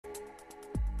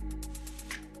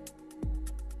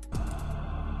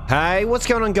Hey, what's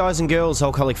going on, guys and girls?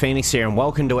 Alcoholic Phoenix here, and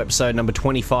welcome to episode number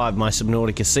 25, my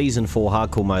Subnautica Season 4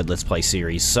 Hardcore Mode Let's Play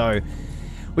series. So,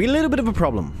 we got a little bit of a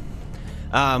problem.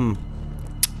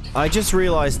 I just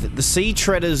realized that the Sea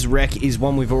Treader's wreck is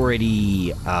one we've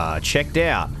already checked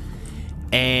out.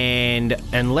 And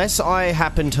unless I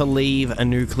happen to leave a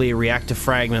nuclear reactor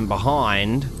fragment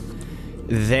behind,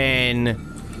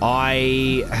 then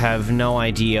I have no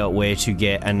idea where to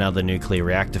get another nuclear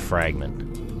reactor fragment.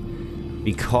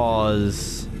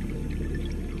 Because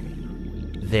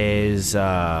there's,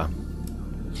 like,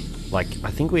 I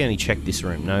think we only checked this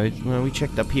room. No, we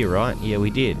checked up here, right? Yeah,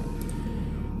 we did.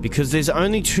 Because there's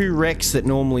only 2 wrecks that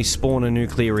normally spawn a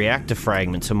nuclear reactor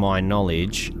fragment, to my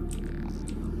knowledge.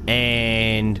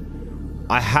 And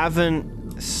I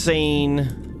haven't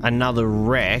seen another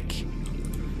wreck,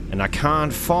 and I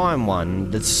can't find one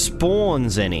that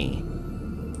spawns any.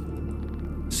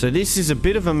 So this is a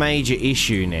bit of a major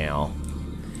issue now.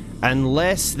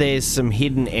 Unless there's some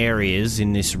hidden areas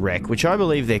in this wreck, which I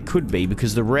believe there could be,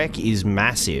 because the wreck is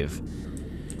massive.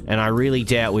 And I really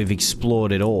doubt we've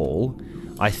explored it all.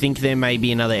 I think there may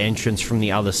be another entrance from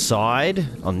the other side,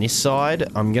 on this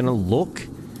side. I'm gonna look.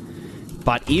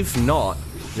 But if not,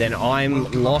 then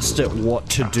I'm lost at what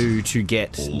to do to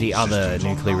get the other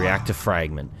nuclear reactor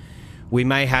fragment. We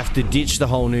may have to ditch the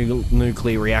whole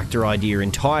nuclear reactor idea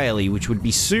entirely, which would be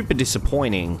super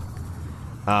disappointing.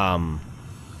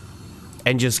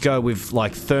 And just go with,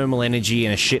 like, thermal energy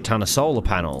and a shit ton of solar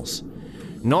panels.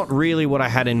 Not really what I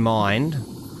had in mind,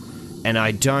 and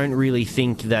I don't really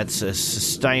think that's a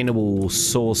sustainable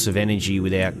source of energy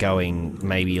without going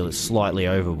maybe slightly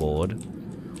overboard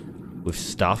with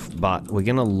stuff, but we're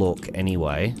gonna look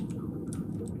anyway.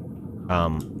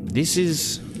 This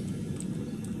is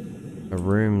a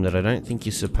room that I don't think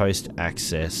you're supposed to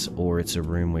access, or it's a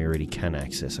room we already can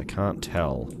access. I can't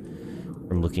tell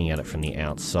from looking at it from the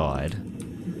outside.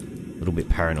 A little bit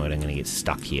paranoid I'm gonna get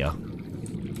stuck here.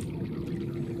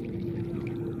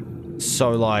 So,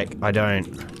 like, I'm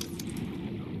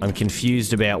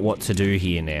confused about what to do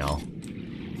here now.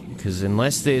 Because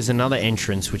unless there's another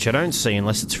entrance, which I don't see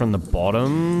unless it's from the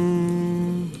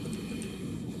bottom...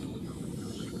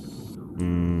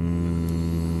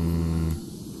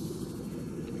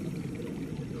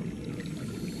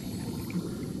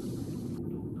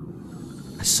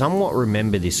 I somewhat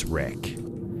remember this wreck.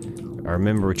 I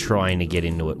remember trying to get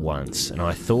into it once, and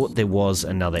I thought there was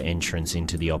another entrance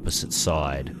into the opposite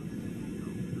side.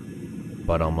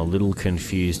 But I'm a little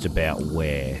confused about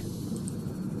where.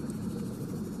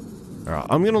 Alright,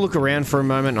 I'm gonna look around for a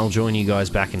moment and I'll join you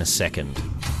guys back in a second.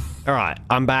 Alright,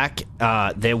 I'm back.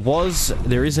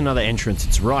 There is another entrance.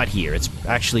 It's right here. It's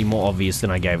actually more obvious than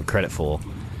I gave it credit for.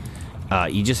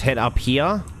 You just head up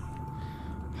here.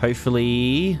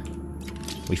 Hopefully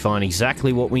we find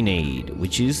exactly what we need,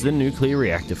 which is the nuclear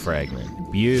reactor fragment.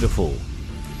 Beautiful.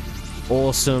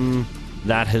 Awesome.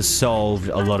 That has solved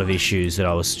a lot of issues that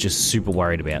I was just super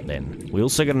worried about then. We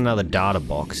also got another data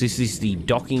box. This is the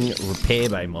docking repair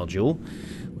bay module,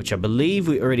 which I believe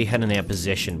we already had in our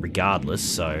possession regardless,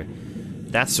 so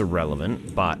that's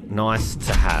irrelevant, but nice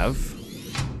to have.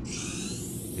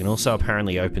 You can also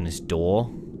apparently open this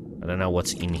door. I don't know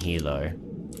what's in here though.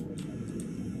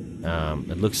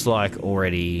 It looks like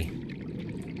already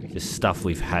just stuff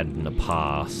we've had in the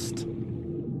past.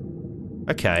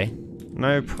 Okay,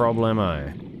 no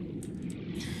problemo.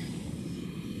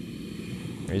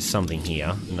 There is something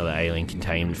here. Another alien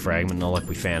containment fragment, not like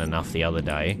we found enough the other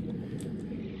day.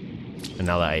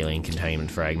 Another alien containment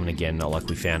fragment, again, not like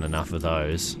we found enough of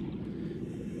those.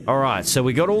 Alright, so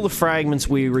we got all the fragments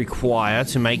we require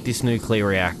to make this nuclear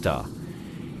reactor.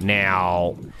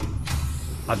 Now,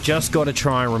 I've just got to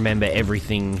try and remember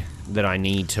everything that I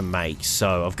need to make.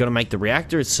 So, I've got to make the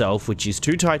reactor itself, which is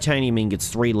 2 titanium ingots,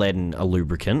 3 lead, and a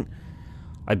lubricant.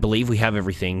 I believe we have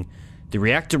everything. The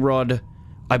reactor rod,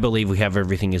 I believe we have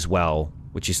everything as well,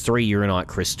 which is 3 uranite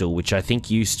crystal, which I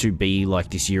think used to be like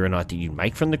this uranite that you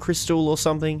make from the crystal or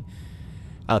something.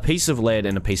 A piece of lead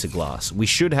and a piece of glass. We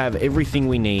should have everything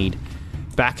we need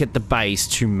back at the base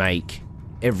to make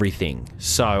everything.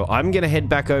 So, I'm going to head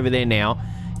back over there now,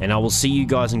 and I will see you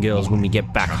guys and girls when we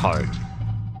get back home.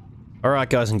 Alright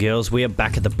guys and girls, we are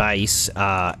back at the base,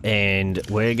 and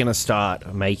we're gonna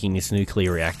start making this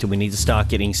nuclear reactor. We need to start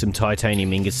getting some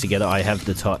titanium ingots together. I have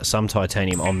some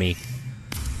titanium on me,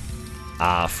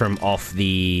 from off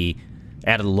the...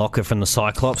 out of the locker from the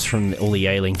Cyclops, from all the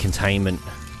alien containment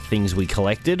things we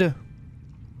collected.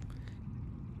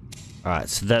 Alright,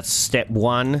 so that's step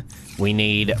 1. We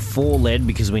need 4 lead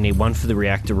because we need 1 for the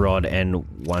reactor rod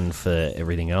and 1 for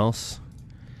everything else.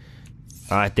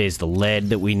 Alright, there's the lead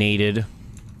that we needed.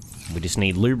 We just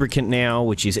need lubricant now,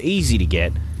 which is easy to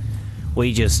get.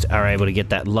 We just are able to get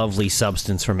that lovely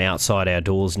substance from outside our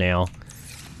doors now.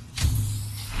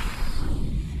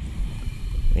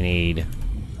 We need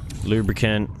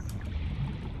lubricant.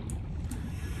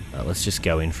 Let's just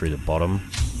go in through the bottom.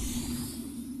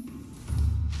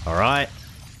 Alright.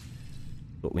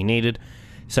 What we needed.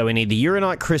 So we need the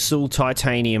uranite crystal,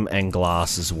 titanium, and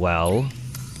glass as well.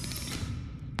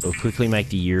 We'll quickly make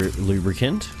the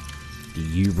lubricant. The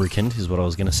lubricant is what I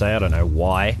was going to say. I don't know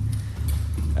why.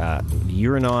 The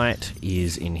uranite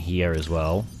is in here as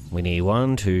well. We need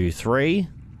 1, 2, 3.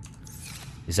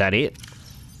 Is that it?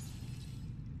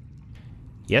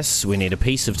 Yes, we need a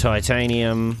piece of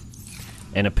titanium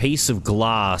and a piece of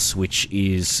glass, which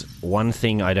is one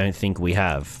thing I don't think we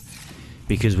have.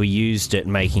 Because we used it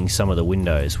making some of the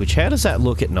windows. Which, how does that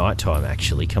look at night time,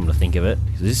 actually, come to think of it?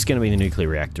 This is going to be the nuclear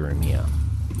reactor room here.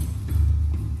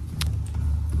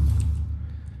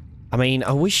 I mean,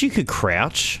 I wish you could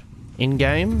crouch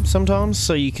in-game sometimes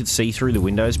so you could see through the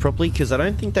windows properly, because I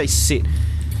don't think they sit...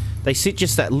 They sit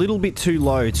just that little bit too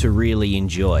low to really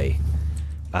enjoy.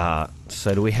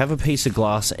 So do we have a piece of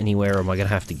glass anywhere, or am I going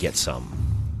to have to get some?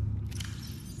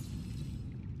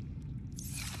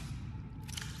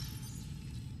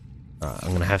 I'm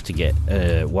going to have to get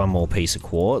one more piece of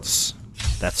quartz.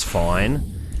 That's fine.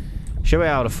 Should be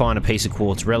able to find a piece of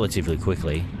quartz relatively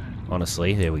quickly.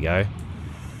 Honestly, there we go.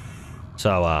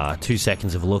 So, 2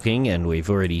 seconds of looking, and we've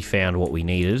already found what we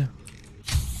needed.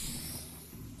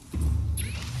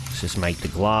 Let's just make the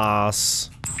glass.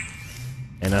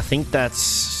 And I think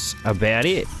that's about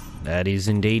it. That is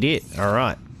indeed it.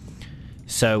 Alright.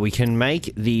 So we can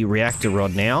make the reactor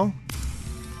rod now.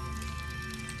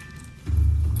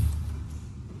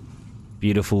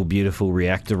 Beautiful, beautiful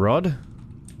reactor rod.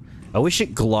 I wish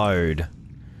it glowed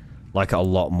like a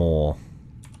lot more.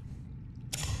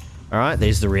 Alright,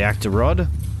 there's the reactor rod.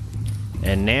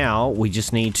 And now we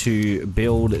just need to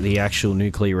build the actual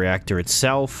nuclear reactor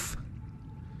itself.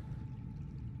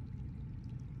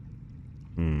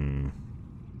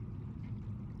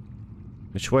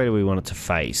 Which way do we want it to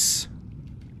face?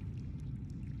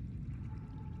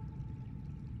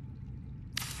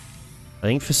 I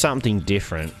think for something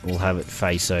different, we'll have it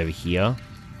face over here.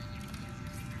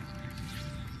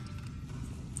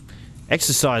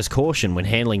 Exercise caution when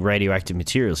handling radioactive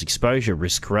materials. Exposure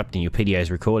risks corrupting your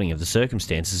PDA's recording of the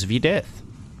circumstances of your death.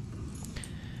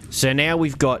 So now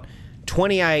we've got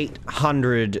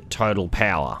 2,800 total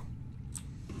power.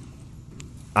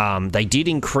 They did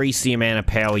increase the amount of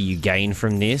power you gain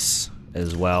from this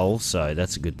as well, so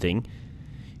that's a good thing.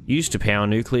 Used to power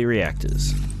nuclear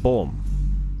reactors. Boom.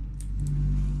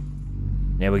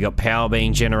 Now we got power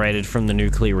being generated from the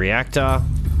nuclear reactor,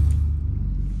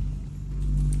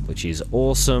 which is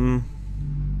awesome.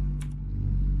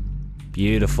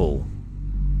 Beautiful.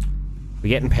 We're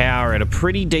getting power at a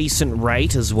pretty decent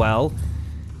rate as well,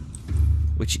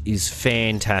 which is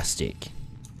fantastic.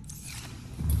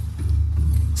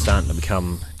 Starting to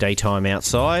become daytime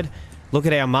outside. Look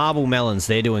at our marble melons.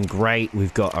 They're doing great.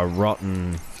 We've got a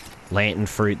rotten lantern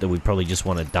fruit that we probably just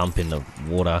want to dump in the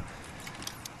water.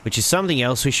 Which is something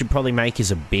else we should probably make as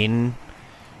a bin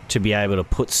to be able to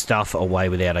put stuff away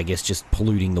without, I guess, just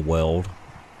polluting the world.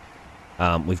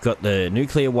 We've got the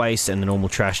nuclear waste and the normal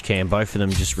trash can. Both of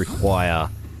them just require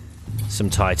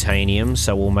some titanium,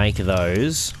 so we'll make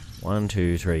those. 1,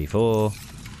 2, 3, 4.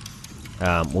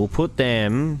 We'll put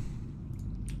them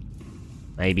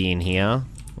maybe in here.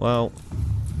 Well,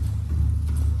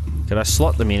 could I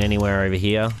slot them in anywhere over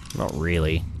here? Not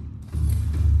really.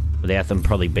 Without them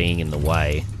probably being in the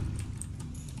way.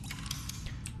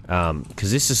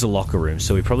 Because this is a locker room,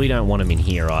 so we probably don't want them in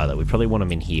here either. We probably want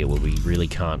them in here where we really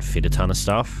can't fit a ton of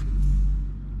stuff.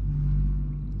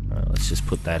 Alright, let's just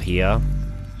put that here.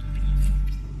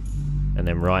 And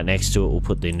then right next to it we'll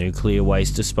put the nuclear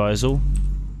waste disposal.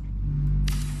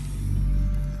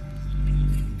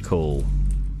 Cool.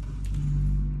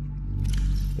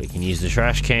 We can use the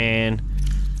trash can.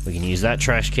 We can use that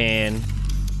trash can. Is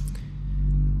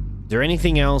there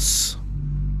anything else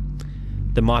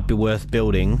that might be worth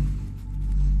building?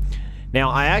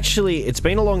 Now, it's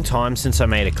been a long time since I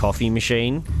made a coffee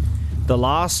machine. The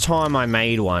last time I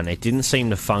made one, it didn't seem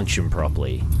to function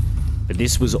properly. But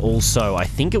this was also, I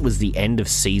think it was the end of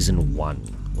Season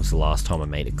 1 was the last time I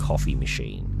made a coffee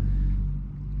machine.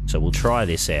 So we'll try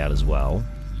this out as well.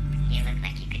 You look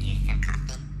like you could use some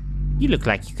coffee. You look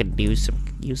like you could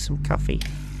use some coffee.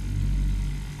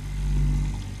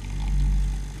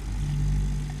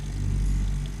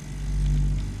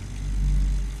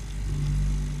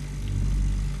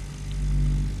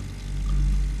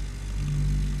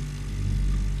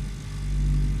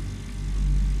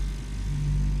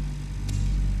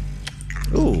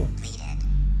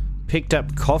 picked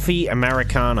up coffee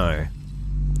Americano.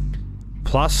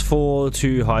 +4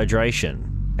 to hydration.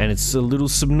 And it's a little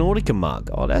Subnautica mug.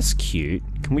 Oh, that's cute.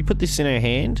 Can we put this in our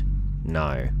hand?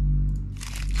 No.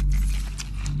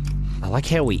 I like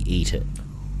how we eat it.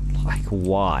 Like,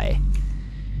 why?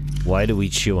 Why do we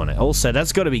chew on it? Also,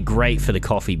 that's got to be great for the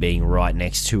coffee being right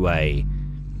next to a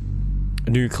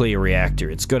nuclear reactor.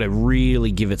 It's got to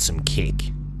really give it some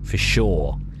kick. For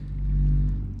sure.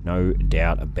 No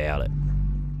doubt about it.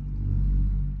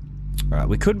 Alright,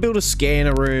 we could build a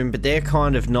scanner room, but they're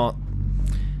kind of not...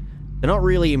 They're not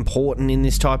really important in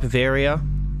this type of area.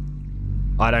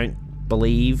 I don't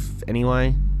believe,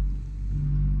 anyway.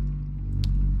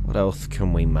 What else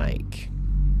can we make?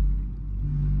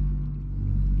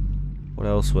 What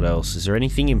else, what else? Is there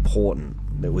anything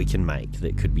important that we can make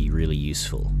that could be really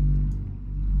useful?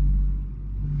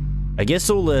 I guess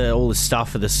all the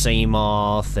stuff for the sea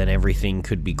moth and everything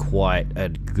could be quite a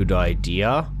good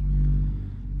idea.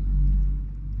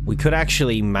 We could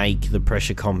actually make the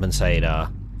pressure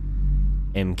compensator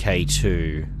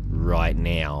MK2 right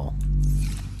now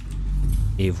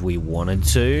if we wanted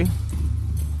to.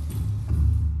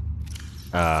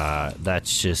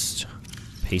 That's just a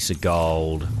piece of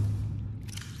gold.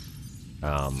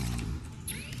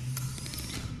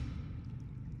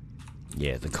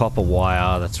 Yeah, the copper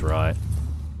wire, that's right.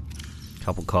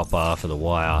 Couple copper for the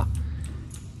wire.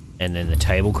 And then the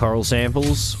table coral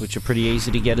samples, which are pretty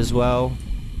easy to get as well.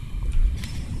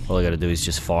 All I gotta do is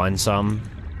just find some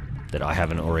that I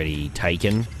haven't already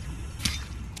taken.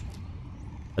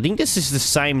 I think this is the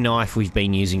same knife we've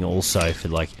been using also for,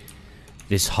 like,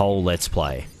 this whole Let's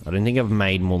Play. I don't think I've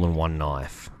made more than one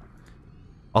knife.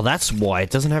 Oh, that's why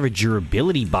it doesn't have a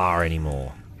durability bar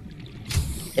anymore.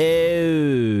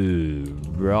 Oh,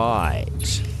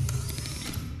 right.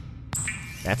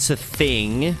 That's a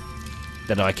thing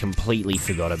that I completely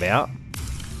forgot about.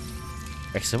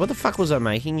 Actually, what the fuck was I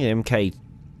making? An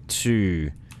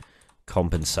MK2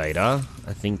 compensator.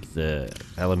 I think the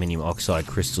aluminium oxide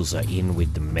crystals are in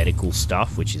with the medical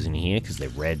stuff, which is in here because they're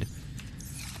red.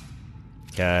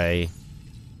 Okay.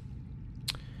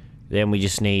 Then we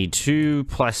just need 2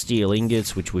 plasteel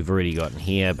ingots, which we've already got in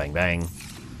here. Bang, bang.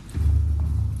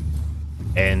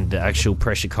 And the actual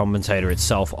pressure compensator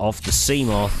itself off the sea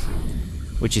moth,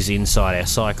 which is inside our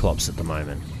Cyclops at the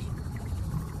moment.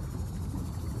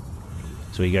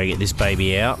 So we go get this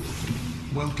baby out.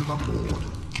 Welcome aboard.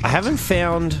 I haven't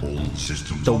found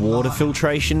the water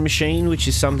filtration machine, which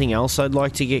is something else I'd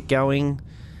like to get going.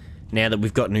 Now that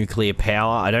we've got nuclear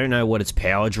power, I don't know what its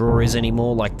power draw is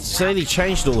anymore. Like, so they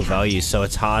changed all the values, so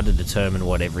it's hard to determine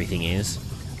what everything is.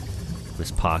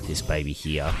 Let's park this baby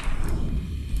here.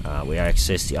 We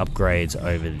access the upgrades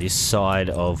over this side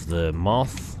of the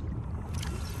moth.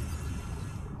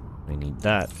 We need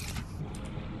that.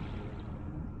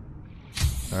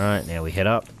 Alright, now we head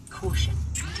up. Caution.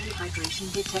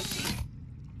 Dehydration detected.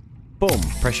 Boom,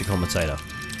 pressure compensator.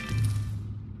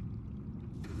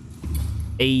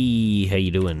 Hey, how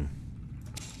you doing?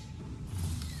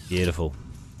 Beautiful.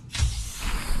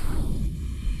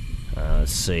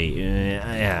 Let's see.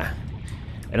 Yeah.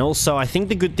 And also, I think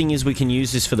the good thing is we can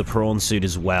use this for the prawn suit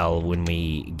as well when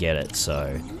we get it,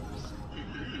 so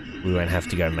we won't have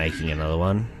to go making another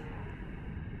one.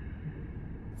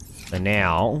 So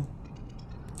now,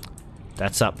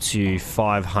 that's up to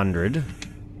 500.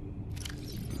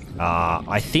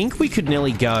 I think we could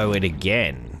nearly go it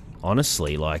again,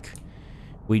 honestly, like,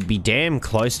 we'd be damn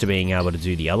close to being able to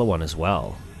do the other one as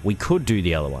well. We could do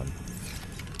the other one.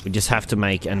 We just have to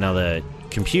make another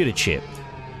computer chip.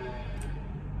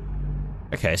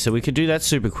 Okay, so we could do that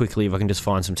super quickly if I can just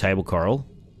find some table coral.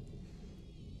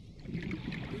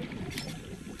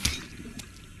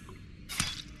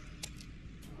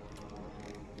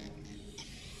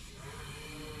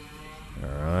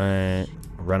 Alright.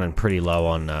 Running pretty low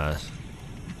on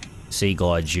sea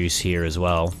glide juice here as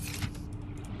well.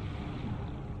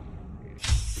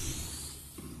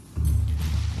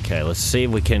 Okay, let's see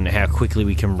if we can, how quickly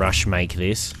we can rush make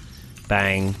this.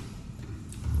 Bang.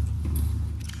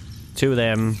 2 of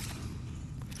them.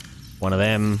 1 of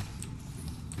them.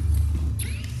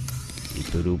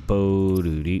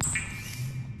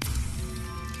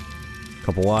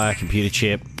 Copper wire, computer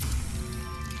chip.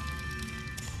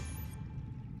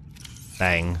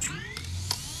 Bang.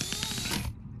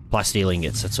 Plasteel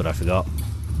ingots, that's what I forgot.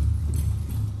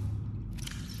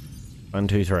 1,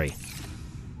 2, 3.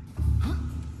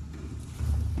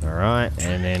 Alright,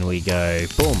 and then we go,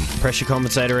 boom, pressure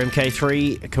compensator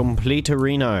MK3,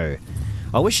 Completerino.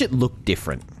 I wish it looked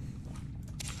different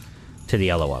to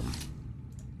the other one.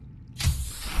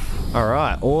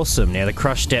 Alright, awesome. Now the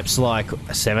crush depth's like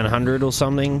 700 or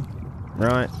something,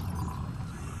 right?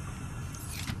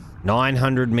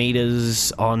 900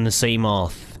 meters on the sea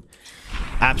moth.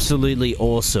 Absolutely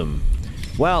awesome.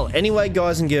 Well, anyway,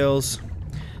 guys and girls,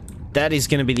 that is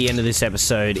going to be the end of this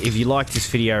episode. If you like this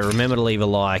video, remember to leave a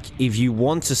like. If you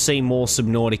want to see more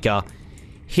Subnautica,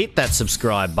 hit that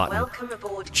subscribe button. Welcome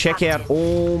aboard, Check out Captain.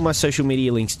 all my social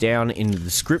media links down in the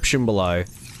description below.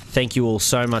 Thank you all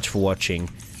so much for watching,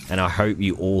 and I hope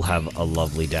you all have a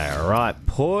lovely day. Alright,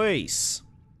 peace!